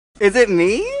Is it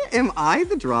me? Am I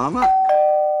the drama?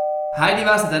 Hi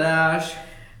divá, jsem Tadeáš.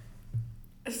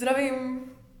 Zdravím,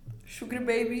 sugar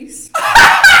babies.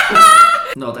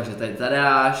 No, takže tady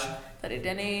Tadeáš. Tady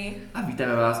Denny. A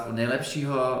vítáme vás u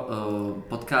nejlepšího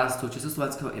podcastu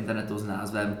československého internetu s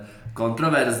názvem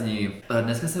Kontroverzní.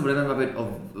 Dneska se budeme bavit o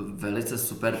velice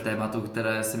super tématu,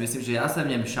 které si myslím, že já jsem v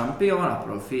něm šampion a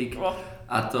profík.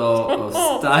 A to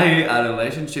vztahy a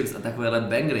relationships a takovéhle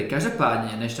bangry.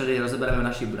 Každopádně, než tady rozebereme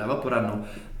naši Bravo poradnu,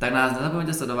 tak nás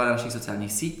nezapomeňte sledovat na našich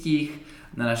sociálních sítích,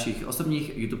 na našich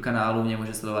osobních YouTube kanálů. Mě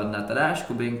můžete sledovat na Tadeáš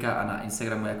Kubenka a na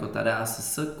Instagramu jako Tadeáš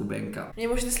s Kubenka. Mě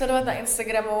můžete sledovat na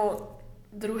Instagramu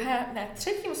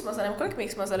třetím smazaném. Kolik my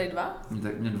jich smazali? 2?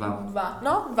 Mě 2.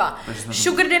 2.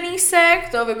 Sugar Dennísek,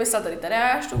 to vymyslel tady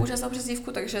Tadeáš, tu úžasnou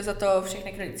přezdívku, takže za to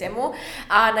všechny kredit jemu.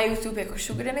 A na YouTube jako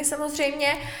Sugar Denny samozřejmě.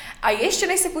 A ještě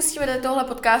než se pustíme do tohle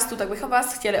podcastu, tak bychom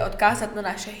vás chtěli odkázat na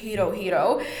naše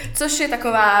Hero, což je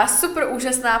taková super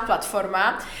úžasná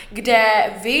platforma, kde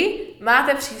vy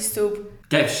máte přístup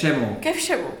ke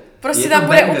všemu. Prostě tam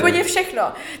bude úplně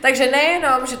všechno. Takže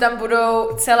nejenom, že tam budou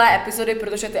celé epizody,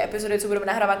 protože ty epizody, co budeme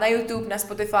nahrávat na YouTube, na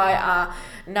Spotify a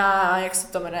na, jak se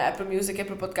to jmenuje, Apple Music,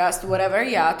 Apple Podcast, whatever,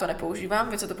 já to nepoužívám,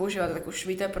 vy co to používáte, tak už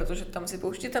víte, protože tam si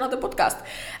pouštíte na to podcast.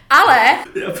 Ale...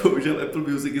 Já používám Apple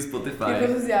Music i Spotify.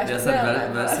 Jako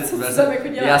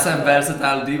já jsem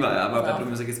versatile diva, já mám Apple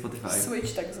Music i Spotify.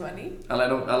 Switch takzvaný.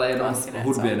 Ale jenom v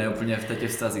hudbě, ne úplně v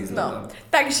těch vztazích. No.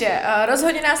 Takže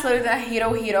rozhodně nás sledujte na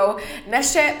Hero.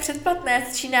 Naše předplatné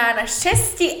začíná na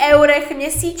 6 eurech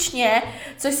měsíčně,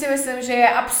 což si myslím, že je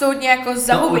absolutně jako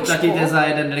za hubičku. No, utratíte za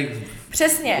jeden link.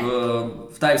 Přesně.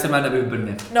 Vtahy se má v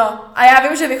Brně. No, a já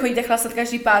vím, že vy chodíte chlastat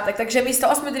každý pátek, takže místo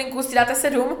 8 drinků si dáte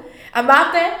 7 a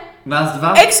máte nás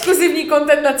 2 exkluzivní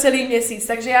content na celý měsíc,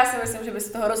 takže já si myslím, že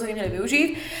byste toho rozhodně měli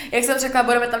využít. Jak jsem řekla,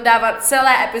 budeme tam dávat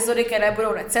celé epizody, které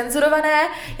budou necenzurované,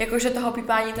 jakože toho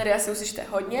pípání tady asi uslyšíte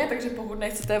hodně, takže pokud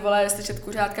nechcete slyšet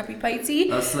kuřátka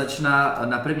pípající. Slečna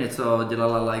na Primě, co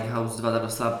dělala Lighthouse 2, ta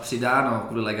dostala přidáno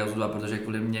kvůli Lighthouse 2, protože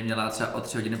kvůli mě měla třeba o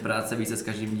 3 hodiny práce více s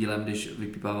každým dílem, když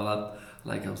vypípávala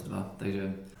Lighthouse 2,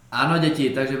 takže... Ano děti,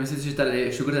 takže myslím si, že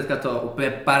tady Sugar teďka to úplně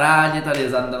parádně tady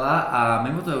zandala a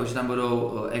mimo toho, že tam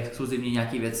budou exkluzivní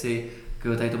nějaké věci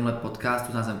k tady tomuhle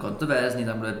podcastu s názvem Kontroverzní,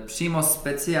 tam bude přímo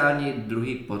speciální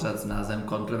druhý pořad s názvem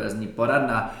Kontroverzní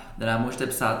poradna, kde nám můžete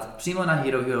psát přímo na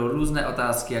Hero různé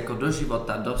otázky jako do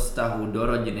života, do vztahu, do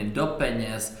rodiny, do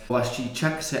peněz, o vaší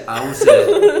čakře, auře,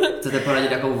 chcete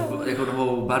poradit jako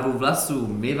novou barvu vlasů,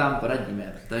 my vám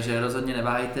poradíme, takže rozhodně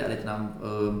neváhejte a dejte nám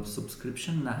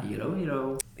subscription na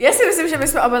Hero. Já si myslím, že my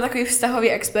jsme oba takový vztahoví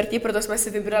experti, proto jsme si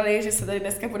vybrali, že se tady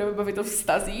dneska budeme bavit o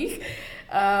vztazích.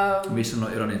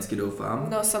 Myšleno ironicky doufám.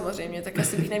 No samozřejmě, tak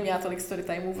asi bych neměla tolik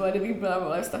storytimeů, vole, kdybych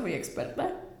byla vztahový expert, ne?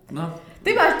 No.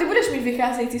 Ty budeš mít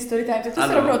vycházející storytime, to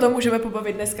se rovnou o tom můžeme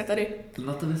pobavit dneska tady.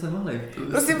 No to by se mohli.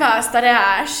 Prosím vás,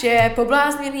 Tadeáš je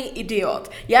poblázněný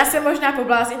idiot. Já jsem možná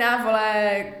poblázněná,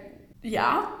 vole,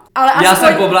 ale já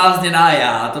jsem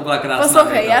poblázněná to byla krásná.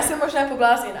 Poslouchej, já jsem možná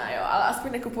poblázněná, ale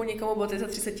aspoň nekupuju nikomu boty za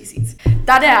 30 000.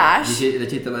 Tadeáš.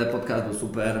 Děti, tenhle podcast byl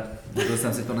super, dělal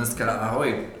jsem si to dneska,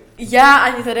 ahoj. Já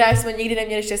ani Tadeáš jsme nikdy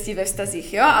neměli štěstí ve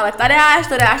vztazích, jo, ale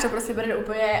Tadeáš to prostě bere do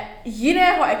úplně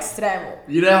jiného extrému.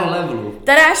 Jiného levelu.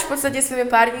 Tadeáš v podstatě se mi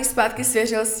pár dní zpátky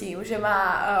svěřil s tím, že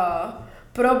má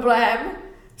problém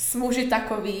s muži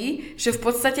takový, že v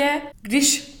podstatě,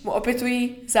 když mu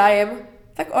opětují zájem,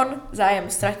 tak on zájem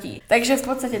ztratí. Takže v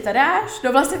podstatě Tadeáš,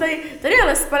 no vlastně tady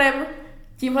ale s panem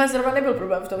tímhle zrovna nebyl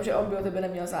problém v tom, že on by o tebe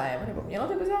neměl zájem, nebo měl o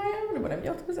tebe zájem, nebo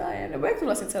neměl o tebe zájem, nebo jak to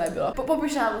vlastně celé bylo.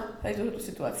 Popiš nám tady tu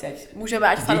situaci, ať můžeme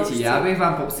ať fanoušci. Děti, já bych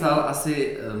vám popsal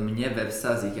asi mě ve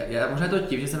vztazích. Já možná to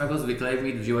tím, že jsem jako zvyklý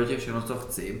mít v životě všechno, co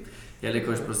chci,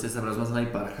 jelikož prostě jsem rozmazaný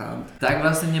parchant, tak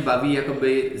vlastně mě baví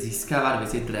jakoby získávat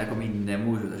věci, které jako mít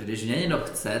nemůžu. Takže když mě někdo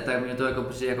chce, tak mě to jako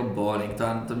přijde jako boring,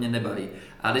 to mě nebaví.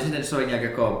 A když mě ten člověk nějak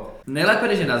jako nejlépe,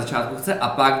 když je na začátku chce a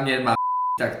pak mě má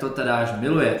tak to Tadeáš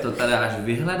miluje, to Tadeáš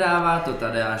vyhledává, to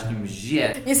Tadeáš ním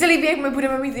žije. Mně se líbí, jak my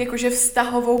budeme mít jakože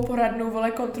vztahovou poradnu,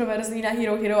 vole, kontroverzní na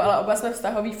Hero, ale oba jsme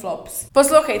vztahový flops.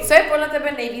 Poslouchej, co je podle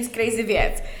tebe nejvíc crazy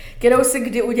věc, kterou si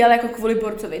kdy udělal jako kvůli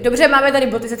borcovi? Dobře, máme tady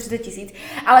boty za 30 000,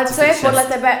 ale co je podle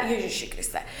tebe, Ježiši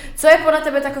Kriste, co je podle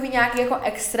tebe takový nějaký jako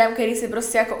extrém, který si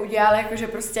prostě jako udělal, jakože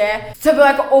prostě, co bylo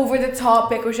jako over the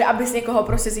top, jakože abys někoho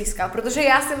prostě získal, protože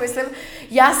já si myslím,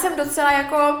 já jsem docela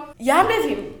jako, já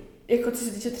nevím, jako co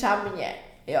se týče třeba mě,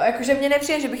 jo, jakože mě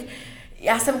nepřijde, že bych,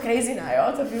 já jsem crazyna, jo,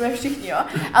 to víme všichni, jo,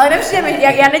 ale nepřijde mi,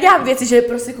 já nedělám věci, že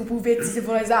prostě kupuju věci si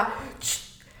vole za,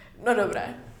 no dobré,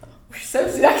 už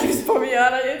jsem si taky vzpomínala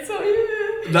na něco,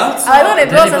 No co? Ale to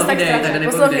nebylo Denny, zase tak povídej, strašné. Denny,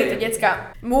 Poslouchejte, povídej.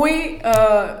 děcka. Můj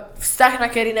vztah, na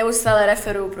který neustále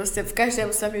referuju, prostě v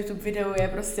každém svém YouTube videu je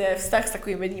prostě vztah s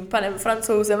takovým jedním panem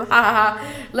Francouzem,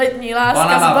 letní láska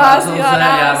Ona má zbláznila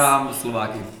Francouze, já nás. mám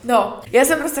Slováky. No, já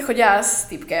jsem prostě chodila s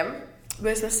týpkem,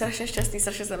 byli jsme strašně šťastní,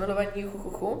 strašně zamilovaní,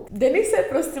 Denny se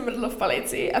prostě mrdlo v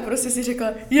palici a prostě si řekla,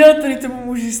 já tady tomu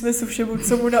muži snesu všemu,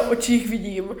 co mu na očích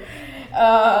vidím.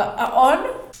 A on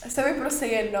se mi prostě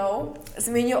jednou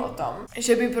zmínil o tom,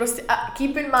 že by prostě, a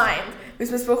keep in mind, my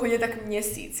jsme spolu chodili tak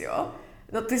měsíc, jo?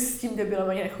 No ty s tím debilem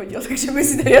ani nechodil, takže my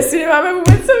si tady asi nemáme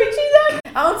vůbec co vyčítat.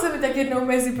 A on se mi tak jednou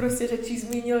mezi prostě řečí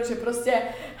zmínil, že prostě,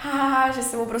 že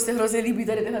se mu prostě hrozně líbí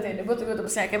tady tyhle nebo to bylo to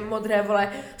prostě nějaké modré, vole,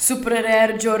 super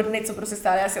rare Jordany, co prostě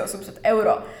stály asi 800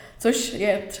 €, což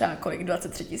je třeba kolik,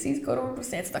 23 000 korun,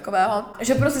 prostě něco takového.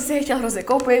 Že prostě si je chtěl hrozně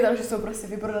koupit, ale že jsou prostě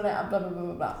vyprodané a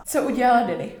blablabla. Co udělala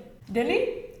Denny? Denny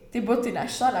ty boty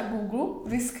našla na Google,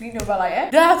 vyscreenovala je,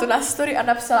 dala to na story a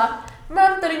napsala,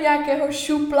 mám tady nějakého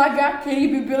šuplaga, který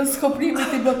by byl schopný mi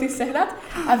ty boty sehnat.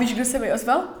 A víš, kdo se mi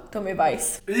ozval? Tommy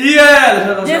Weiss.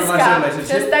 Děcka,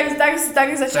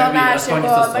 tak začal náš, jako,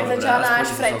 tak začal náš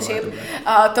friendship.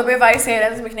 Tommy Weiss je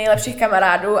jeden z mých nejlepších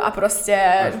kamarádů a prostě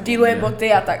dealuje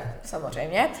boty a tak,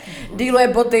 samozřejmě. Dealuje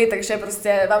boty, takže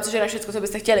prostě vám se na všechno, co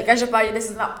byste chtěli. Každopádně this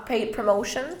is not paid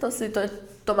promotion, to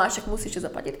Tomášek musíš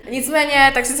zaplatit.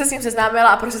 Nicméně, tak jsem se s ním seznámila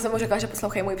a prostě jsem mu řekla, že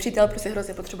poslouchej, můj přítel prostě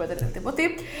hrozně potřebuje ty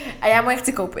boty a já mu je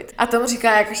chci koupit. A Tom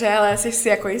říká, jakože, ale jsi si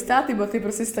jako jistá, ty boty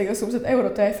prostě stojí 800 €,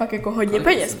 to je fakt jako hodně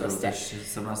peněz prostě.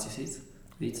 17 000?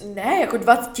 Víc? Ne, jako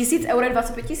 1000 € je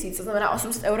 25 000, to znamená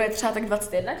 800 € je třeba tak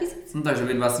 21 000. No takže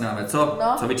vy vlastně máme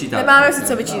co vyčítat. Nemáme si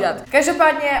co vyčítat.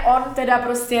 Každopádně on teda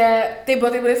prostě, ty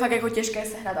boty byly fakt jako těžké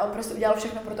sehnat a on prostě udělal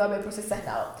všechno pro to, aby je prostě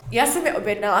sehnal. Já jsem je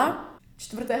objednala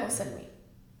 4.7.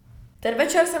 Ten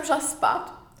večer jsem šla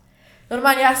spát.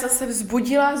 Normálně já jsem se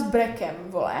vzbudila s brekem,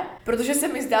 vole, protože se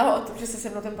mi zdálo o tom, že se se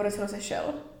mnou ten porec rozešel.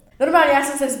 Normálně já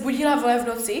jsem se vzbudila, vole, v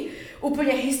noci,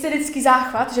 úplně hysterický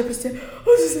záchvat, že prostě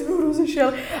on se mnou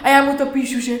rozešel. A já mu to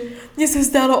píšu, že mně se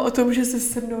zdálo o tom, že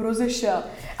se mnou rozešel.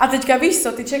 A teďka víš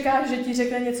co, ty čekáš, že ti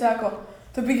řekne něco jako,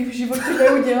 to bych v životě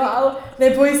neudělal,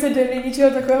 neboj se Denny,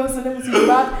 ničeho takového se nemusíš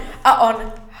bát. A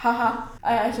on, haha.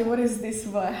 A já, že what is this,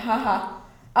 vole, haha.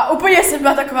 A úplně jsem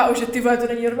byla taková už, že ty vole, to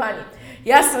není normální.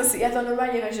 Já to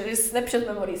normálně že Snapchat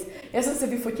Memories. Já jsem se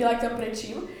vyfotila, jak tam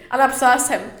brečím a napsala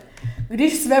jsem,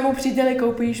 když svému příteli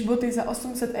koupíš boty za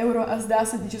 800 € a zdá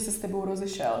se ti, že se s tebou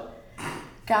rozešel.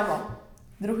 Kámo,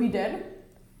 druhý den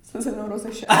jsme se mnou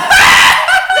rozešel.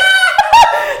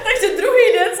 Takže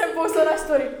druhý den jsem poslala na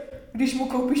story. Když mu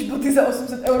koupíš boty za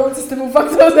 800 €, on se s tebou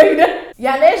fakt rozejde.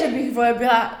 Já ne, že bych, vole,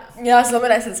 měla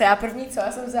zlomené srdce. Já první co,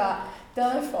 já jsem vzala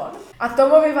telefon a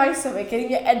Tomovi Weissovi, který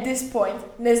mě at this point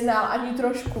neznal ani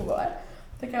trošku, vole,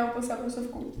 tak já mu poslala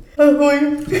prosovku.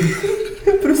 Ahoj,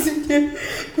 prosím tě,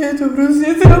 je to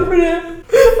hrozně trapné,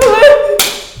 ale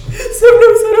se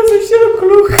mnou se rozešel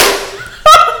kluk.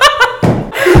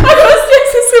 A vlastně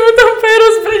jsem se mu tam úplně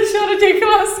rozbrečela do těch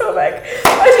hlasovek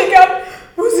a říkám,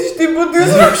 musíš ty boty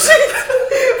zrušit,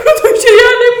 protože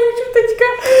já nemůžu teďka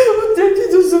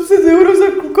utratit 800 €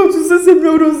 za kluka, co se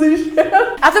mnou rozešel.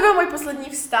 A to byl můj poslední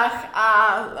vztah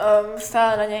a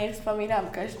stále na něj vzpomínám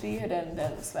každý jeden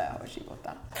den svého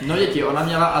života. No děti, ona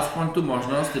měla aspoň tu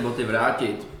možnost ty boty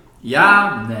vrátit.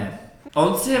 Já ne.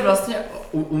 On si je vlastně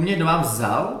u mě doma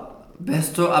vzal, bez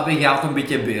toho, abych já v tom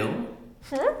bytě byl.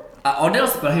 A odjel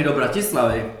z Prahy do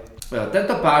Bratislavy.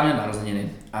 Tento pár měl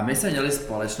narozeniny a my jsme měli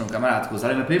společnou kamarádku,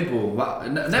 zvali mi Pimpu.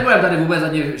 Nebudem tady vůbec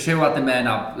ani šejovat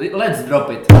jména, let's drop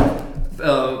it.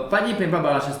 Paní Pimpa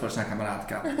byla naše společná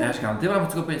kamarádka. Já říkám, ty vám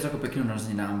chci koupit něco jako pěknou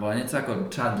narozeninám, bylo něco jako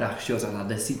třeba drahšího za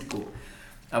 10.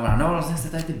 A ona, no vlastně jste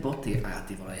tady ty boty. A já,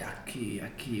 ty vole,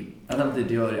 jaký? A tam ty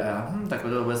Diory a já, tak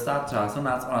to bude stát třeba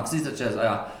 18, ona 36 a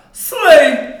já,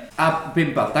 slej! A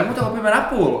Pimpa, tak mu to koupíme na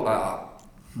půl. A já,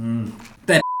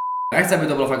 to je nechci, aby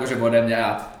to bylo fakt, že ode mě a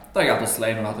já, tak já to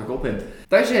slejnu, já to koupím.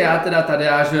 Takže já teda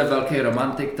Tadeáše je velký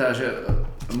romantik, takže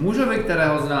mužovi,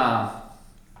 kterého zná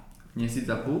měsíc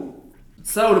a půl,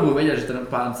 celou dobu věděl, že ten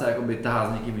pán se jakoby tahá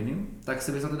s někým jiným, tak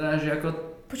si myslel teda, že jako...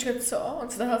 Počkej, co? On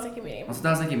se tahal s někým jiným? On se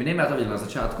tahal s někým jiným, já to viděl na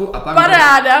začátku a pak...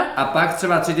 Paráda! A pak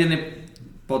třeba 3 týdny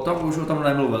potom už o tom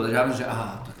nemluvil, takže já myslím, že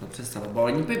aha, tak to představa. Bo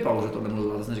ani Pipa už o tom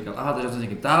nemluvil, takže jsem říkal, aha, takže jsem s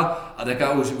někým tahal a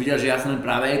teďka už viděl, že já jsem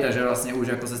právě, takže vlastně už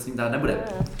jako se s tím tahat nebude.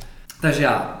 Takže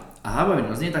já, aha, budeme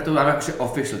rozdělit, tak to máme jakože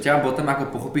official. Těm botem jako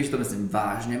pochopíš, to myslím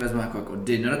vážně, vezmu jako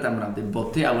dinner, tam dám ty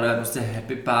boty a budeme prostě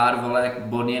happy pár, vole, jako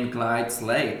Bonnie and Clyde,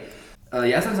 slay.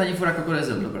 Já jsem za ní furt jako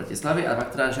jezdil do Bratislavy a pak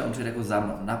teda, že on přijde jako za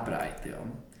mnou na Pride, jo.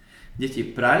 Děti,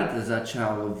 Pride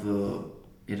začal v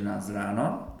 11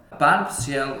 ráno Pán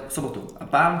přijel v sobotu a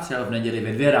pán přijel v neděli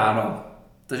ve 2 ráno.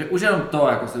 Takže už jenom to,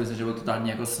 jako si myslím, že byl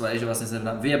totálně jako slej, že vlastně se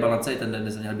vyjebal na celý ten den,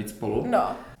 kdy jsme měli být spolu.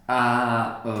 No.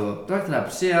 A tak teda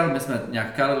přijel, my jsme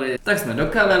nějak kalili, tak jsme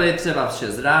dokalili třeba v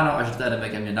 6 ráno a že to jdeme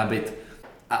ke mně na byt.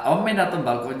 A on mi na tom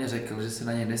balkóně řekl, že se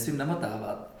na něj nesmím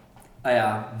namotávat. A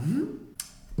já,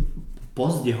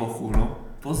 pozdě hochu, no,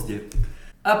 pozdě.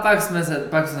 A pak jsme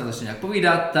začali nějak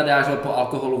povídat, Tadeáš byl po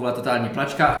alkoholu, byla totální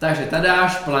plačka. Takže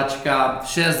Tadeáš, plačka, v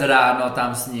 6 ráno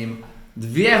tam s ním,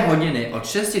 2 hodiny, od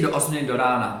 6 do 8 do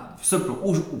rána. V srpnu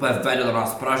už úplně vedle, tam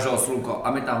nás pražilo slunko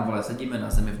a my tam, vole, sedíme na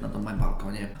zemi na tom mém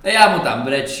balkoně. Já mu tam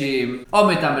brečím, on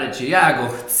mi tam brečí, já ho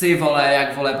chci, vole,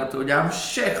 proto udělám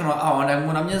všechno a on, jak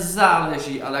mu na mě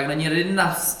záleží, ale jak není ready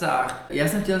na vztah. Já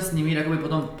jsem chtěl s ním jít jakoby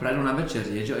potom Prajdu na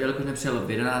večeři, že jelikož nepřijel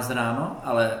v 11 ráno,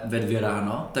 ale ve 2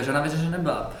 ráno, takže na večeři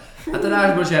nebyla. A teda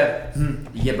až byl, že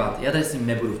jebat, já tady s ním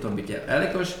nebudu v tom bytě,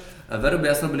 jelikož Veru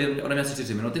Jasno byli ode mě asi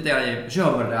 4 minuty, tak já že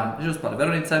ho mrdám, že ho spal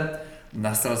Veronice,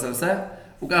 nastal jsem se,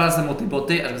 ukázal jsem mu ty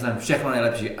boty a řekl jsem všechno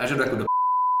nejlepší a že jdu jako do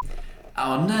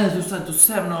a on ne, zůstaň tu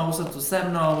se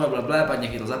mnou, blablabla, pak mě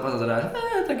chytl zapas a zadáš,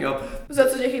 tak jo. Za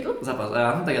co tě chytl? Zapas, a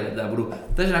já, tak já teda budu.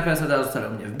 Takže nakonec jsme teda zůstali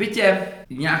u mě v bytě,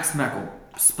 nějak jsme jako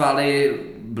spali,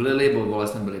 blili, bo vole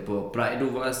jsme byli po Prideu,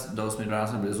 vole, do 8 do rána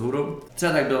jsme byli vzhůru.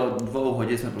 Třeba tak do 2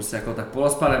 hodin jsme prostě jako tak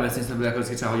polospali, myslím jsme byli jako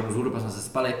vždycky třeba hodinu vzhůru, pak jsme se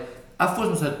spali. A furt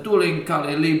jsme se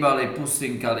tulinkali, líbali,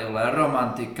 pusinkali, vole,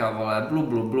 romantika, vole,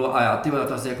 blu a já, ty vole,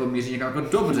 to asi jako míří někam jako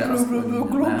dobře,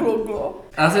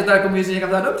 a asi to jako míří někam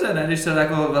tak dobře, ne, když to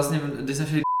jako vlastně, když jsem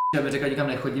šel a mi řekl, nikam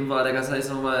nechodím, vole, tak asi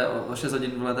jsem, vole, o 6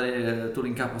 hodin, vole, tady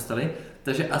tulinka postali,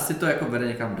 takže asi to jako vede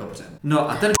někam dobře.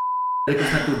 No a ten když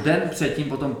jsme tu den předtím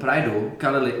po tom Prideu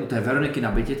kalili u té Veroniky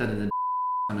na bytě, tady ten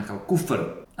nechal kufr.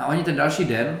 A oni ten další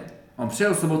den, on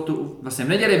přijel v sobotu, vlastně v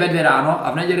neděli ve 2 ráno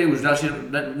a v neděli už další,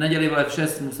 v neděli vole v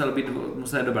 6 musel jít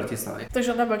do Bratislavy.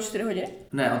 Takže on tam byl 4 hodiny?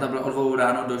 Ne, on tam byl od 2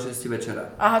 ráno do 6 večera.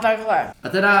 Aha, takhle. A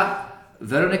teda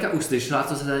Veronika už slyšela,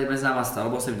 co se tady mezi náma stalo,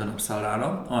 bo jsem to napsal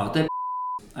ráno. Ona, to je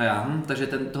a já, takže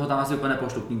toho tam asi úplně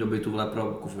nepošlu k ní do bytu, vole, pro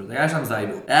kufr. Tak já tam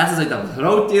zajdu. Já jsem se tam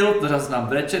zhroutil, protože jsem tam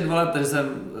brečet, vole, takže jsem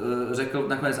řekl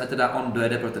nakonec, ať teda on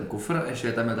dojede pro ten kufr,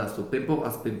 ještě tam měl s tou pimpou a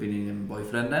s pimpiným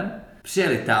boyfriendem.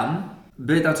 Přijeli tam,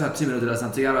 byli tam třeba 3 minuty, dal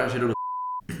jsem cigáru a že jdu do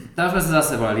tam jsme se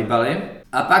zase, vole, líbali.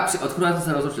 A pak při odchodu jsem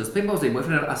se rozloučil s pimpou, s jejím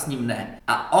boyfriendem a s ním ne.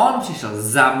 A on přišel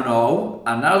za mnou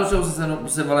a na rozloučil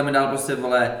se vole, mi dal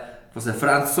prostě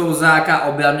Francouzáka,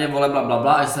 objel mě, vole,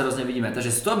 blablabla, a že se hrozně vidíme.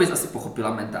 Takže z toho bys asi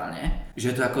pochopila mentálně,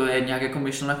 že to jako je nějak jako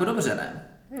myšleno jako dobře, ne?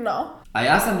 No. A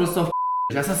já jsem byl z toho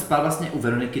že já jsem spal vlastně u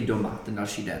Veroniky doma ten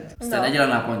další den. Z té neděle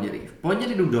na pondělí. V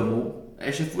pondělí jdu domů,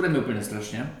 ještě furt mi úplně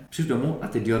strašně. Přijdu domů a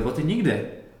ty boty nikde.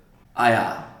 A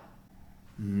já.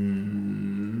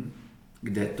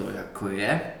 Kde to jako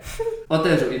je?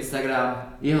 Otevřu Instagram,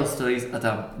 jeho stories a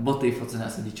tam boty focené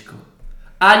srdíčko.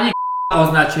 Ani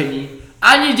označení,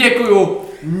 ani děkuju,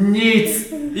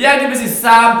 nic. Jak kdyby si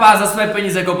sám pán za své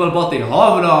peníze koupil boty,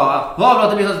 hovno,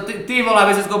 ty vole,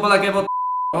 aby si koupil také boty,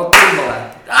 no ty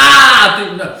vole.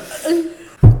 No.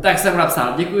 Tak jsem mu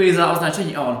napsal, děkuji za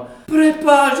označení a on,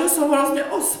 prepáč, že jsem hrozně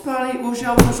ospalý, už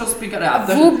já už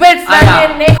spíkat. Vůbec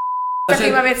na mě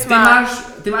takovýma věcma.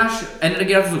 Ty máš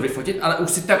energii na to vyfotit, ale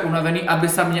už jsi tak unavený, aby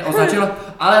se mě označil,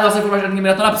 ale vlastně máš energii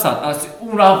na to napsat, ale jsi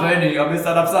unavený, aby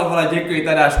se napsal, vole, děkuji,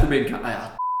 Tadeáš Kubinka. A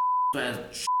já, to je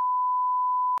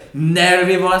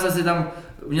nervy, vole, jsem si tam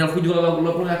měl chuť, vole,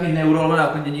 lopnout nějaký neurolog na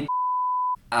uklidnění.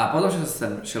 A potom, že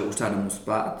jsem šel už třeba domů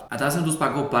spát a tam jsem tu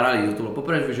spánkovou paralýzu, to bylo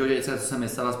poprvé v životě, co jsem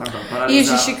myslela spánková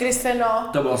paralýza. Ježiši Kriste, no.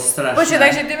 To bylo strašné. Počkej,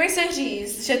 takže ty mi chceš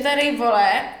říct, že tady, vole,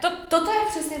 toto je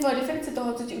přesně tvoje definice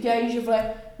toho, co ti udělají, že, vole,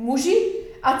 muži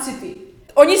a city.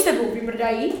 Oni s tebou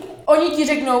vymrdají, oni ti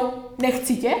řeknou,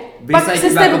 nechci tě,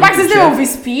 pak se s tebou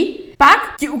vyspí,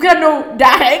 pak ti ukradnou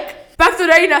dárek, pak to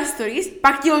dají na stories,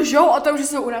 pak ti lžou o tom, že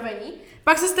jsou unavení,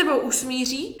 pak se s tebou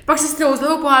usmíří, pak se s tebou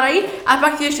znovu pohádají a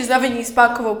pak ti ještě zavení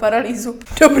spánkovou paralýzu.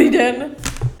 Dobrý den.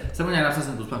 Jsem mu nějak napsal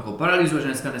jsem tu spánkovou paralýzu, že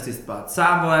dneska nechci spát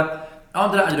sám, vole. A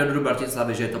on teda ani do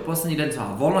Bratislavy, že je to poslední den, co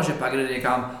má volno, že pak jde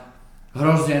někam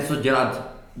hrozně něco dělat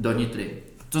do Nitry.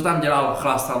 Co tam dělal,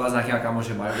 chlastal s nějakýma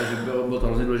kamošema, takže bylo to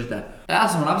hrozně důležité. Já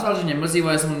jsem mu napsal, že mě mrzí,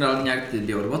 vole, jsem mu dal nějak ty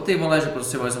Dior boty, vole, že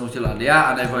prostě, vole, jsem mu chtěl dát já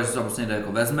a ne, vole, že se to prostě někde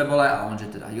jako vezme, vole, a on, že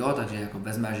teda jo, takže jako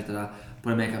vezme a že teda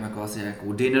půjdeme někam jako asi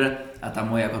nějakou dinner a tam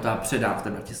mu jako ta předám v té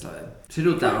Bratislavě.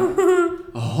 Přijdu tam,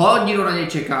 hodinu na něj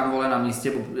čekám, vole, na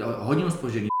místě, hodinu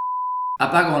zpoždění. A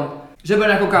pak on, že bude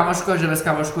nějakou kámošku a že bez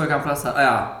kámošku je kam chlastat a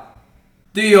já.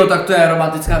 Ty jo, tak to je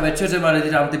romantická večeře, vole, ti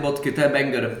dám ty bodky, to je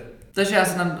banger. Takže já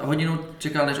jsem tam hodinu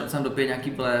čekal, než on sám dopije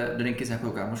nějaký drinky s nějakou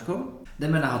kámoškou.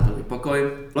 Jdeme na hotelový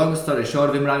pokoj. Long story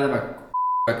short, vymrávím tak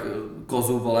jak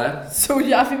kozu, vole. Co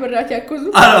udělá vymrdat jak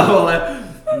kozu? Ano, vole.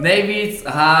 Nejvíc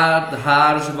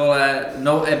harsh, vole,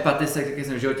 no empathy sex, jaký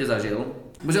jsem v životě zažil.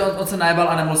 Protože on se najebal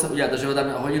a nemohl se udělat, takže ho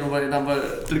tam hodinu, vole, tam vole,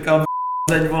 klikal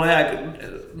zeď, vole, jak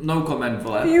no comment,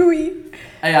 vole. Juj.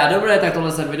 A já, dobré, tak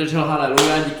tohle jsem vydržel,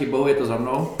 haleluja, díky bohu, je to za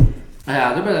mnou. A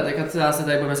já, dobré, tak já se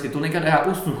tady budeme hezky tunikat a já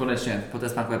usnu konečně po té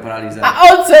spánkové paralýze. A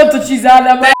on se otočí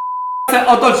zádama. Se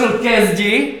otočil ke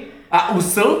zdi a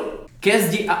usl. Ke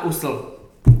zdi a usl.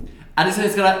 A když jsem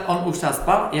říkal, on už třeba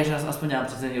spal, já že aspoň nějak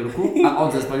přecený ruku a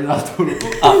on se spalil tu ruku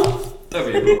a to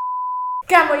bylo.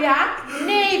 Kámo, já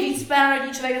nejvíc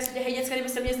paranoidní člověk na světě, hej děcka,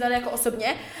 kdybyste mě znali jako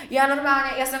osobně,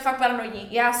 já jsem fakt paranoidní,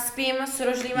 já spím s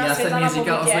rožnýma světla na Já jsem mi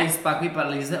říkal o pobytě. svojí spákové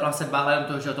paralýze, ona se bála jen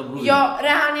toho, že o tom mluví. Jo,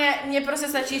 reálně, mě prostě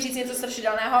stačí říct něco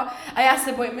strašidelného a já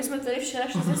se bojím, my jsme tady včera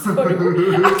šli ze schodu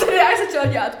a tady já začala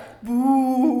dělat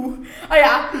bůh a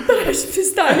já, Tadeáš,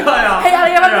 přestaň. Hej, ale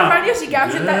já vám normálně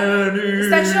říkám, že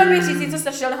stačilo mi říct něco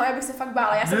strašidelného, já bych se fakt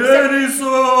bála, já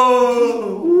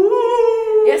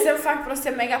jsem fakt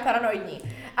prostě mega paranoidní.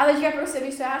 A teďka prostě,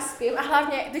 víš co, já spím a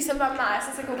hlavně, když jsem tam malá, já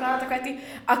jsem se koukala na takové ty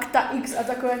Akta X a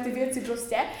takové ty věci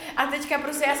prostě. A teďka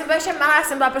prostě, já jsem byla ještě malá, já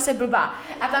jsem byla prostě blbá.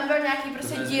 A tam byl nějaký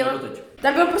prostě díl,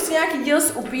 tam byl prostě nějaký díl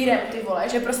s upírem, ty vole,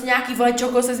 že prostě nějaký vole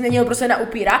čoko se změnil prostě na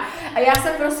upíra. A já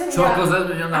jsem prostě Čoko se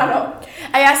změnil na ano.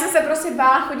 A já jsem se prostě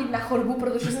bála chodit na chodbu,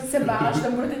 protože jsem se bála, že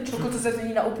tam bude ten čoko, co se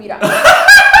změní na upíra.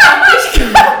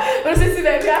 Prostě si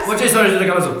nevím, já počkej, sorry, že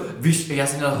takhle lezu. Víš, já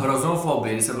jsem měl hroznou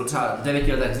fobii, když jsem byl třeba 9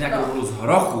 let, z nějakou důvodu z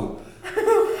hrochu.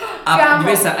 A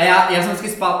dívej se, a já jsem vždycky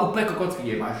spal úplně kokocky,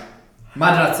 kde máš?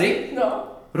 Madraci,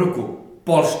 ruku,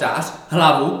 polštář,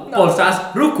 hlavu, polštář,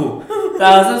 ruku.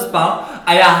 Tak jsem spal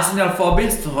a já jsem měl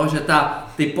fobii z toho, že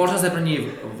ty polštář se pro ní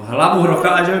v hlavu hrocha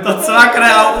a že mi to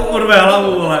cvakne a urve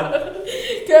hlavu, vole.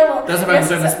 Kámo,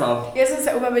 já jsem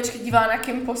se u babičky dívala na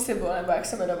Kim Possible, nebo jak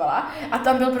se jmenovala, a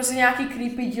tam byl prostě nějaký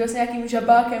creepy díl s nějakým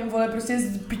žabákem, vole, prostě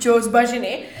z pičou z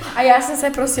bažiny. A já jsem se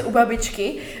prostě u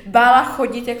babičky bála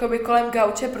chodit jakoby kolem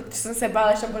gauče, protože jsem se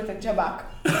bála, že tam bude ten žabák.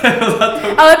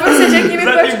 Ale prostě řekni mi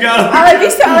proč, ale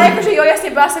víš co, ale jakože jo, jasně,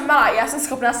 byla jsem malá, já jsem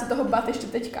schopná se toho bát ještě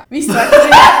teďka. Víš co, jakože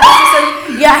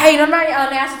já hej, normálně, ale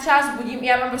ne, já se třeba zbudím,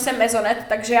 já mám prostě mezonet,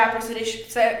 takže já prostě, když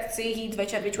chci jít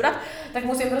večer vyčurat, tak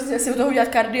musím prostě si u toho udělat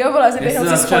kardio, vole, zaběhnout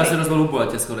si schody. Já se rozvalu po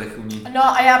těch schodech u ní. No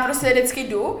a já prostě vždycky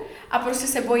jdu a prostě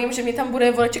se bojím, že mě tam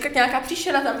bude, vole, čekat nějaká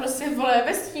příšera tam prostě, vole,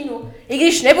 ve stínu. I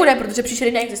když nebude, protože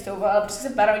příšery neexistují, vole, ale prostě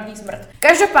jsem paranoidní smrt.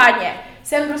 Každopádně,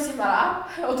 jsem prostě malá,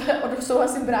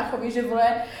 souhlasím bráchovi, že, vole,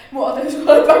 mu otevřu,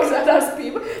 ale pak záda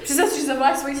spím. Představ, že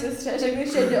zavoláš svojí sestře,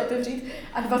 řekneš, že jde otevřít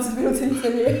a 20 minut se nic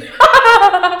neděje.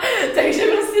 Takže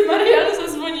prostě Marian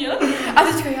zazvonil a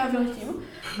teďka já vyletím.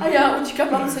 A já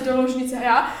utíkám mamce do ložnice a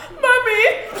já, mami,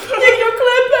 někdo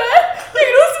klepe,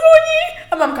 někdo zvoní.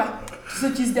 A mamka, co se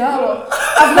ti zdálo?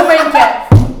 A v momentě.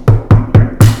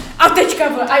 A teďka,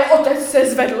 vole, a otec se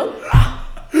zvedl. A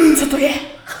co to je?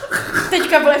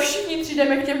 Teďka, vole, všichni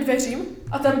přijdeme k těm dveřím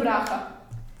a ten brácha.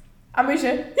 A my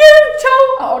že,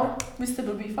 čau. A on, vy jste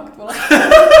blbý, fakt, vole.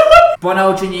 Po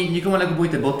naučení nikomu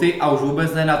nekupujte boty a už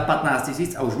vůbec ne nad 15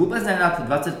 000 a už vůbec ne nad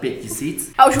 25 000.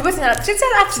 A už vůbec ne nad 30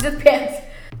 a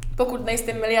 35. Pokud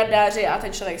nejste miliardáři a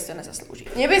ten člověk si to nezaslouží.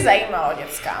 Mě by zajímalo,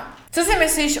 děcka. Co si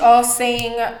myslíš o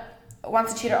saying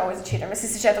once a cheater, always a cheater?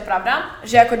 Myslíš si, že je to pravda?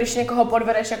 Že jako když někoho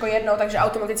podvedeš jako jednou, takže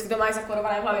automaticky to máš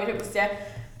zakódované v hlavě, že prostě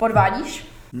podvádíš?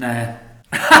 Ne.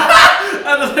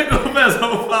 A to řekl úplně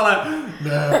zoufale.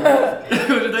 Ne.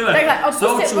 Takhle,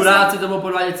 jsou čuráci, to budou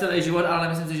podvádět celý život, ale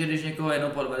myslím si, že když někoho jednou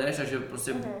podvedeš, takže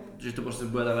prostě, že to prostě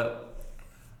bude takhle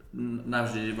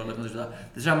navždy život do konce života.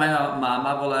 Třeba moja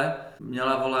máma, vole,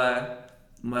 měla, vole,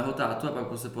 mého tátu a pak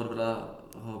prostě podvedla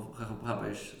ho,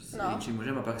 chápeš, s jinčím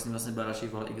mužem a pak s ním vlastně byla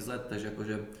dalších, vole, x let, takže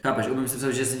jakože, chápeš, umím si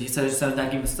představit, že jsem v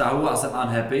nějakým vztahu a jsem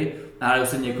unhappy a najdu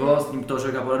si někoho, s ním toho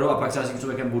člověka povedu a pak třeba s tím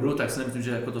člověkem budu, tak si nemyslím,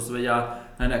 že jako to se dělá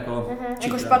jen jako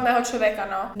jako špatného člověka,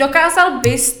 no. Dokázal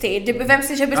bys ty, kdyby vem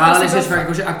si, že bys ale prostě byl...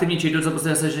 jako, že aktivní cheater, co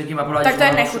prostě se s někým a podvádíš. Tak to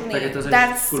je nechutný, tak je to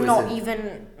that's not even...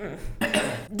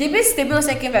 Kdybys ty byl s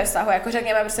někým ve vztahu, jako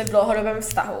řekněme prostě v dlouhodobém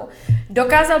vztahu,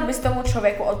 dokázal bys tomu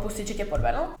člověku odpustit, že tě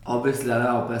podvedl? Obviously,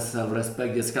 ale opět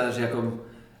self-respect, děcka, že jako...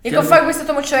 Jako fakt bys to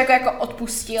tomu člověku jako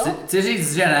odpustil? Chci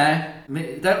říct, že ne,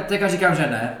 teďka říkám, že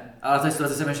ne, ale v té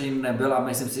situaci jsem ještě nebyl a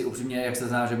myslím si upřímně, jak se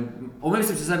zná, že umím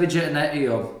si představit, že ne i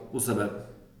jo, u sebe.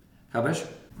 Chápeš?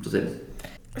 Co ty?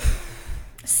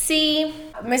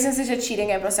 Myslím si, že cheating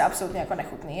je prostě absolutně jako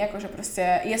nechutný, jakože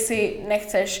prostě, jestli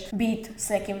nechceš být s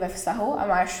někým ve vztahu a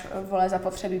máš, vole,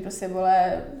 zapotřebí prostě,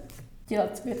 vole,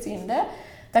 dělat věci jinde,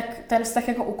 tak ten vztah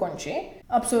jako ukončí.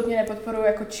 Absolutně nepodporuji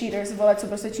jako cheaters, vole, co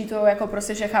prostě cheatujou, jako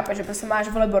prostě, že chápeš, že prostě máš,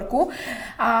 vole, borku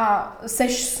a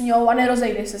seš s ňou a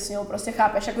nerozejdeš se s ňou, prostě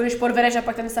chápeš, jako když podvedeš a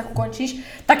pak ten vztah ukončíš,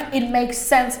 tak it makes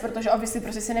sense, protože obviously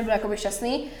prostě si nebyl jakoby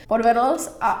šťastný, podvedl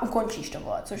a ukončíš to,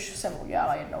 vole, což jsem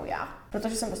udělala jednou já.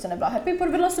 Protože jsem prostě nebyla happy,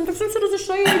 podvedla jsem, tak jsem se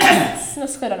rozešla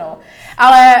nashledanou.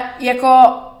 Ale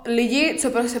jako lidi, co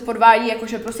prostě podvádí,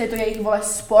 jakože prostě je to jejich, vole,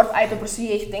 sport a je to prostě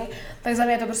jejich thing, tak za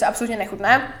mě je to prostě absolutně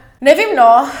nechutné. Nevím,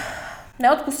 no,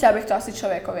 neodpustila bych to asi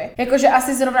člověkovi. Jakože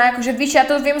asi zrovna, jakože víš, já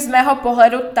to vím z mého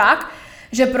pohledu tak,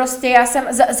 že prostě já jsem,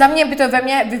 za mě by to ve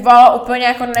mně vyvolalo úplně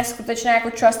jako neskutečné jako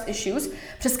trust issues,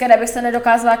 přes které bych se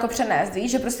nedokázala jako přenést,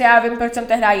 víš, že prostě já vím, proč jsem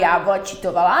tehdy já, vole,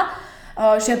 cheatovala,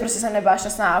 že prostě jsem nebyla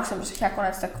šťastná a už jsem prostě chtěla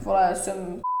konec, tak vole,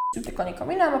 jsem utekla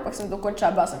někam jinam a pak jsem to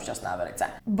ukončila, byla jsem šťastná velice.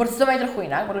 Borci to mají trochu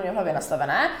jinak, budou mě v hlavě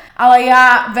nastavené, ale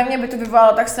ve mně by to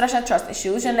vyvolalo tak strašně trust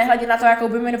issues, že nehledě na to, jakou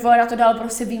by mi vole na to dal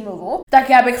prostě výmluvu, tak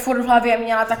já bych furt v hlavě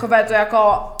měla takové to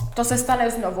jako, to se stane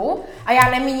znovu a já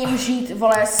nemíním žít,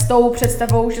 vole, s tou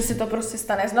představou, že si to prostě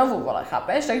stane znovu, vole,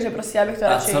 chápeš? Takže prostě já bych to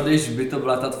radši... A co když by to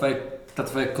byla ta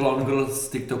tvoje clone girl z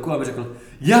TikToku, aby řekl,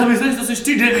 já myslím, že to jsi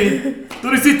ty, Denny, to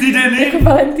jsi ty, Denny. Jako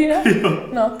Valentína?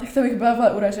 No, tak to bych byla,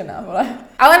 vole, uražená, vole.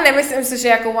 Ale nemyslím si, že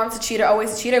jako once a cheater,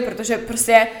 always a cheater, protože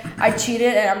prostě I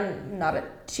cheated and I'm not a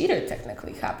cheater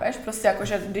technically, chápeš? Prostě jako,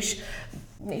 že když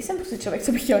nejsem prostě člověk,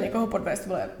 co by chtěl někoho podvést,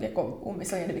 vole, jako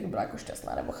úmyslně, kdybych byla jako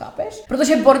šťastná, nebo chápeš?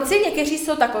 Protože borci někteří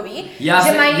jsou takový,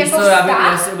 že mají jako vztah.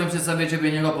 Já si umím představit, že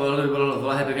by někoho povedl, by byl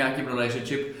vole happy v nějakým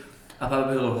relationship a pak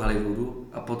by byl v Hollywoodu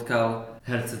a potkal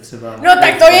herce třeba. No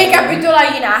tak to je kapitola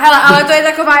jiná, hele, ale to je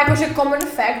taková jakože common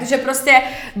fact, že prostě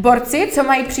borci, co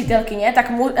mají přítelkyně, tak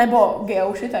nebo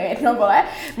gejouši, to je jedno, vole,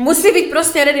 musí být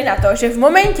prostě ready na to, že v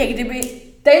momentě, kdyby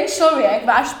ten člověk,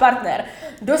 váš partner,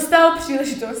 dostal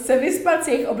příležitost se vyspat s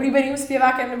jejich oblíbeným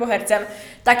zpěvákem nebo hercem,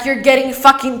 tak you're getting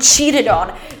fucking cheated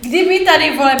on. Kdyby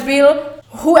tady, vole, byl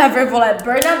whoever, vole,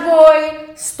 Burna Boy,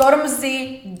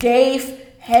 Stormzy, Dave,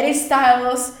 Harry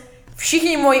Styles,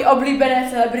 všichni moji oblíbené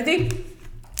celebrity,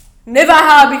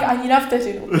 neváhala bych ani na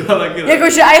vteřinu.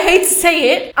 Jakože I hate to say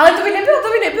it, ale to by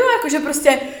nebylo jakože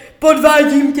prostě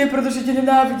podvádím tě, protože tě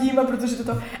nenávidím a protože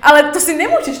toto. Ale to si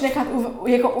nemůžeš nechat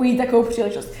jako ujít takovou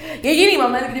příležitost. Jediný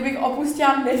moment, kdybych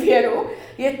opustila nevěru,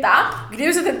 je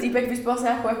kdyby se ten týpek vyspal s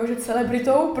nějakou jakože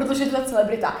celebritou, protože to je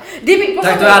celebrita.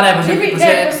 Tak to já ne,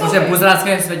 protože v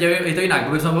buzeránském světě je to jinak.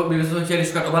 Bychom chtěli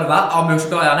šukat oba dva a on by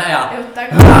šukal já, ne já. Jo,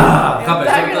 takhle. Chápeš,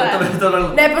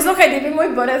 to Ne, poslouchaj, kdyby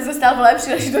můj borec dostal, vole,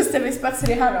 příležitost se vyspat s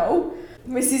Rihanou,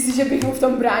 myslíš si, že bych mu v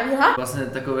tom bránila? Vlastně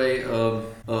takovej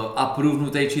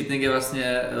approvenutý cheating je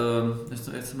vlastně,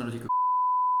 jak se jmenuje,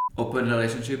 open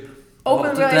relationship.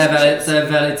 To je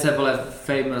velice, vole,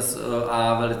 famous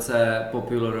a velice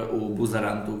popular u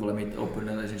buzerantů, vole, mít open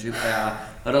relationship a já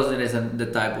rozhodně nejsem the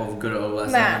type of girl, vole,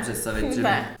 se můžu představit, že...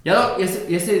 Jo,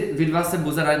 jestli vy dva jste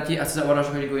buzeranti a se zavodáš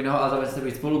někoho jiného a zavřete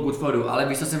být spolu, good for you, ale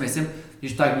víš, co si myslím,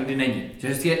 že to tak nikdy není.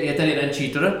 Že je ten jeden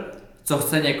cheater, co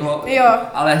chce někoho,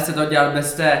 ale chce to dělat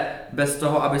bez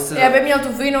toho, aby se... Já by měl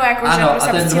tu vinu, jako ano, že prostě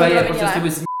a ten druhý je prostě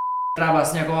by si která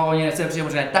vlastně jako oni nechce přijít,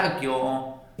 možná tak jo.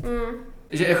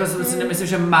 Že jako si nemyslím,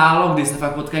 že málo kdy se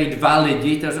fakt potkají dva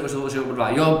lidi, kteří se že dva,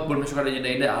 jo, budeme šukat lidi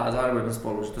nejde, ale zároveň budeme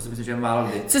spolu, že to si myslím, že je málo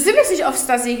kdy. Co si myslíš o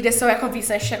vztazích, kde jsou jako víc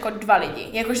než jako dva lidi?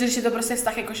 Jakože když je to prostě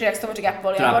vztah, jakože jak se tomu říká,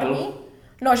 polyamorní?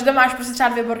 No, že to máš prostě třeba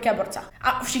 2 borky a borca.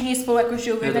 A všichni spolu jako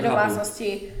žijou v jedné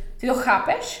domácnosti. Ty to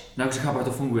chápeš? No, že chápu, jak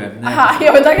to funguje. Ne, aha,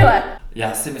 jo, takhle.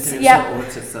 Já si myslím, že se umím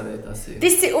představit asi. Ty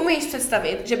si umíš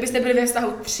představit, že byste byli ve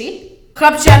vztahu 3?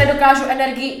 Chlapče, já nedokážu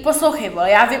energii, poslouchej,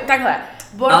 vole, já vím, takhle.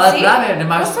 Borci, ale právě,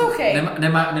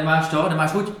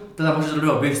 nemáš chuť, to tam můžeš do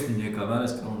toho běž s tím někam, já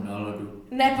dneska mám náladu.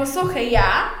 Ne, poslouchej,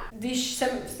 já, když jsem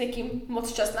s někým moc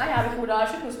šťastná, já bych mu dala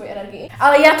všechnu svoji energii.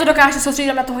 Ale já to dokážu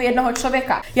soustředit na toho jednoho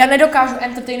člověka. Já nedokážu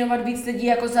entertainovat víc lidí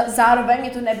jako zároveň, mě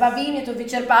to nebaví, mě to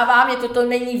vyčerpává, mě to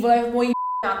není, vole, v mojí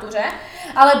nátuře.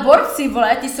 Ale borci,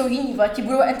 vole, ti jsou jiní, vole, ti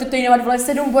budou entertainovat, vole,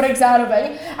 7 borek zároveň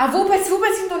a vůbec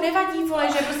jim to nevadí, vole,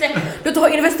 že prostě do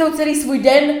toho investují celý svůj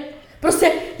den.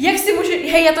 Prostě, jak si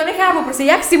může, hej, já to nechápu, prostě,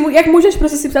 jak můžeš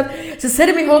prostě si psát se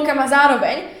 7 holkama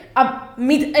zároveň a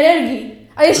mít energii.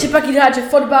 A ještě pak jít hrát, že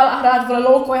fotbal a hrát, vole,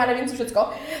 lolko, já nevím co všecko.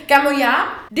 Kámo, já,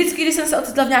 vždycky, když jsem se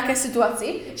ocitla v nějaké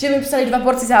situaci, že mi psali 2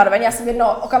 borci zároveň, já jsem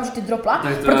jedno okamžitě dropla,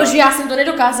 protože já jsem to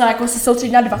nedokázala jako se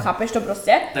soustředit na 2, chápeš to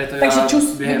prostě? Takže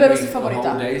čus, vyberu si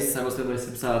favorita. Days, jsem vlastně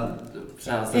si psát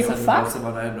třeba se jako 7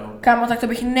 borcema najednou. Kámo, tak to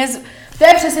bych To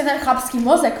je přesně ten chlapský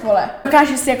mozek, vole.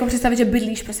 Dokážeš si jako představit, že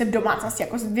bydlíš prostě v domácnosti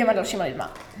jako s 2 dalšíma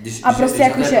lidma. Když a prostě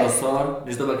jako, že...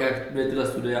 Když to velké jak tyhle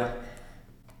studia.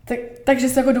 Takže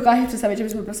si jako dokážeš představit, že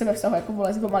bychom prostě ve vztahu jako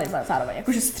vole s 2 lidma zároveň,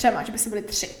 jakože s 3, že by si byli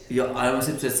 3. Jo, ale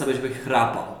musím představit, že bych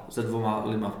chrápal se 2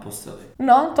 lidma v posteli.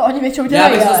 No, to oni většinou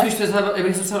dělají, Já bych to spíš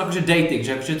představil jakože dating,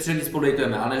 že jakože 3 lidi spolu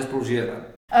datujeme, ale ne, že spolu žijeme.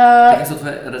 Jaké jsou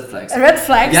tvoje red flags? Red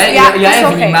flags? Já je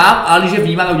vnímám, ale když je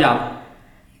vnímám, to udělám.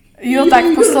 Jo, tak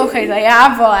poslouchejte, já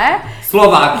vole.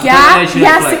 Slovák,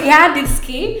 já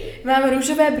vždycky mám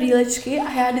růžové brýlečky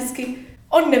a já vždycky,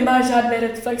 on nemá žádný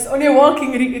red flags, on je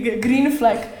walking green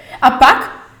flag. A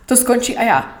pak to skončí a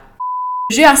já.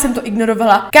 Že já jsem to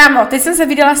ignorovala. Kámo, teď jsem se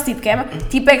viděla s týpkem,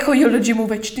 týpek chodil do gymu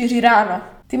ve 4 ráno.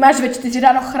 Ty máš ve 4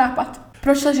 ráno chrápat.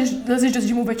 Proč lezeš do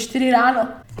gymu ve 4 ráno?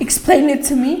 Explain it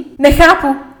to me.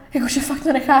 Nechápu. Jakože fakt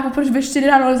to nechápu, proč ve 4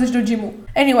 ráno lezeš do gymu.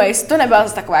 Anyways, to nebyla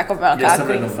zase taková jako velká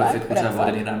green flag. Já jsem od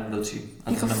 1 ráno do 3.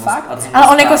 Jako fakt? Ale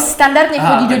on jako standardně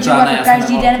chodí do gymu jako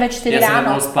každý den ve 4 ráno. Já jsem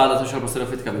nemohl spát a to šel prostě do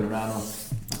fitka v 1 ráno.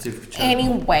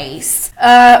 Anyways,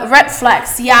 red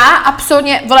flags. Já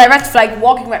absolutně, vole, red flag,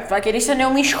 walking red flag, je když se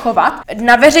neumíš chovat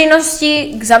na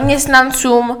veřejnosti, k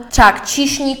zaměstnancům, třeba k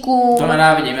číšníkům. To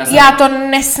nenávidím. Já to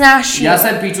nesnáším. Já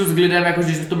jsem píču s lidem, jako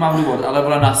když to mám důvod, ale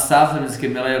vole na stav jsem vždycky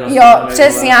milej rozhodný. Jo,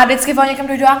 přesně, já vždycky vol někam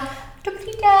dojdu a dobrý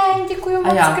den, děkuju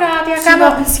moc krát. Já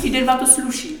mám hezký den, vám to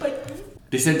sluší, paní.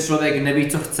 Když ten člověk neví,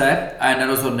 co chce a je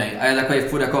nerozhodný a je takový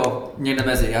furt jako někde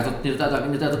mezi.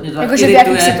 Mě to jakože v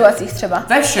jakých situacích třeba?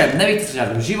 Ve všem, neví, co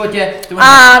dělat v životě. Ty mu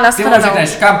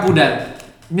řekneš, kam půjdem.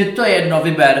 Mně to je jedno,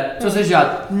 vyber, co chceš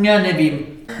dělat. Já nevím.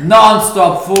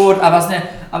 Non-stop, furt a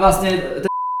vlastně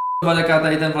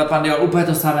tady ten vole pan Dior, úplně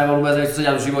to samé, vůbec neví, co se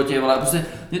dělat v životě, vole. Prostě,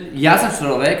 já jsem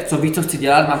člověk, co ví, co chci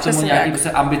dělat, mám k tomu nějaký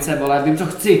prostě ambice, vole, vím, co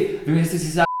chci. Vím, jestli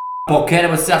si dát poker,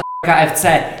 nebo si dát KFC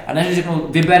a než řeknu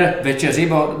vyber večeři,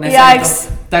 bo nesem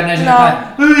to, tak než řekne,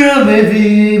 já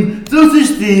nevím, co chceš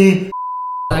ty?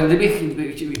 Tak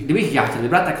kdybych já chtěl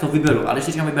vybrat, tak to vyberu, ale když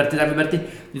říkám vyber ty,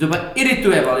 mě to úplně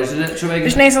irituje, vole, že člověk...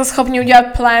 Když nejsou schopni udělat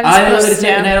plán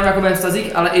prostě. Ale nejenom jako ve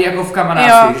vztazích, ale i jako v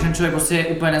kamarádství, když ten člověk prostě je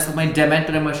úplně neschopný dement,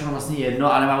 kterému je všechno vlastně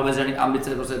jedno a nemá vůbec žádný ambice,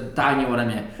 prostě táhni ode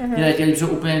mě. Mě tady jsou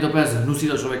úplně to úplně zhnusí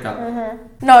do člověka.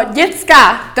 No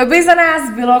děcka, to by za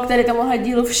nás bylo k tady tomuhle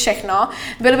dílu všechno.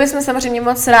 Byli bychom samozřejmě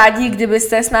moc rádi,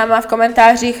 kdybyste s náma v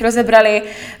komentářích rozebrali,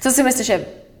 co si myslíte, že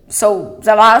jsou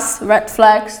za vás red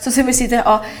flags, co si myslíte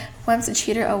o once a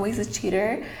cheater, always a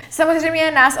cheater.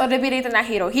 Samozřejmě nás odebírejte na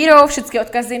Hero Hero, všechny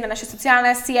odkazy na naše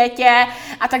sociální sítě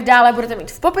a tak dále budete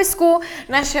mít v popisku.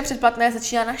 Naše předplatné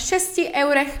začíná na 6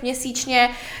 eurech měsíčně,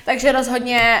 takže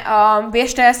rozhodně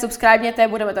běžte, subscribněte,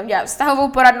 budeme tam dělat vztahovou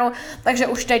poradnu, takže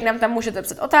už teď nám tam můžete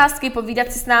psat otázky,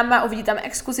 povídat si s náma, uvidíte tam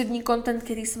exkluzivní content,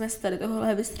 který jsme z tady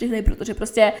tohle vystřihli, protože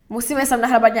prostě musíme sem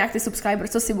nahrabat nějak ty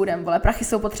subscribers, co si budeme, vole, prachy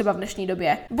jsou potřeba v dnešní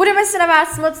době. Budeme se na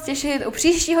vás moc těšit u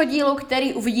příštího dílu,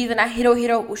 který uvidíte na Hero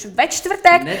Hero už ve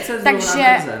čtvrtek,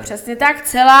 takže přesně tak,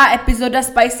 celá epizoda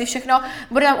Spicy, všechno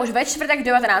bude tam už ve čtvrtek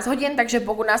 19 hodin, takže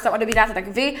pokud nás tam odebíráte, tak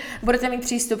vy budete mít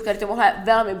přístup k tomuhle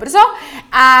velmi brzo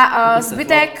a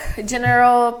zbytek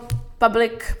General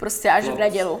Public prostě až v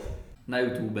nedělu. Na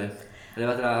YouTube.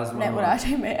 19.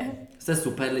 Neurážejme je. Jste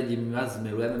super lidi, my vás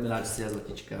milujeme, miláčci a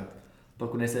zlatička.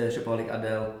 Pokud nejste ještě Paulik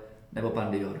Adel nebo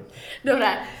pan Dior.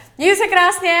 Dobré, mějte se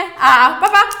krásně a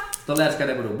papa! Tohle dneska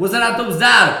nebudu. Buze na tom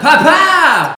zdar!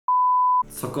 Papa!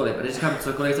 Cokoliv, když říkám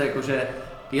cokoliv, to je jakože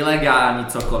ilegální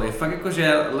cokoliv. Fakt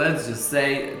jakože let's just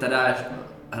say, Tadeáš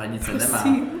hranice nemá.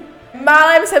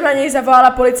 Málem jsem na něj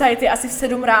zavolala policajty asi v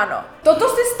 7 ráno. Toto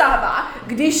se stává,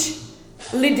 když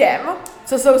lidem,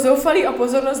 co jsou zoufalí o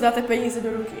pozornost, dáte peníze do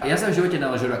ruky. Já jsem v životě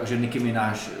neožeru jakože Nicki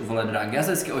Minaj, vole, drang. Já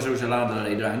jsem vždycky ožeru, že Lana Del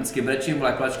Rey drang. Vždycky brečím,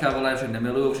 vole, klačka, vole, všechny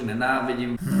miluju, všechny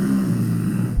nenávidím.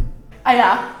 A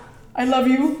já. I love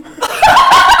you.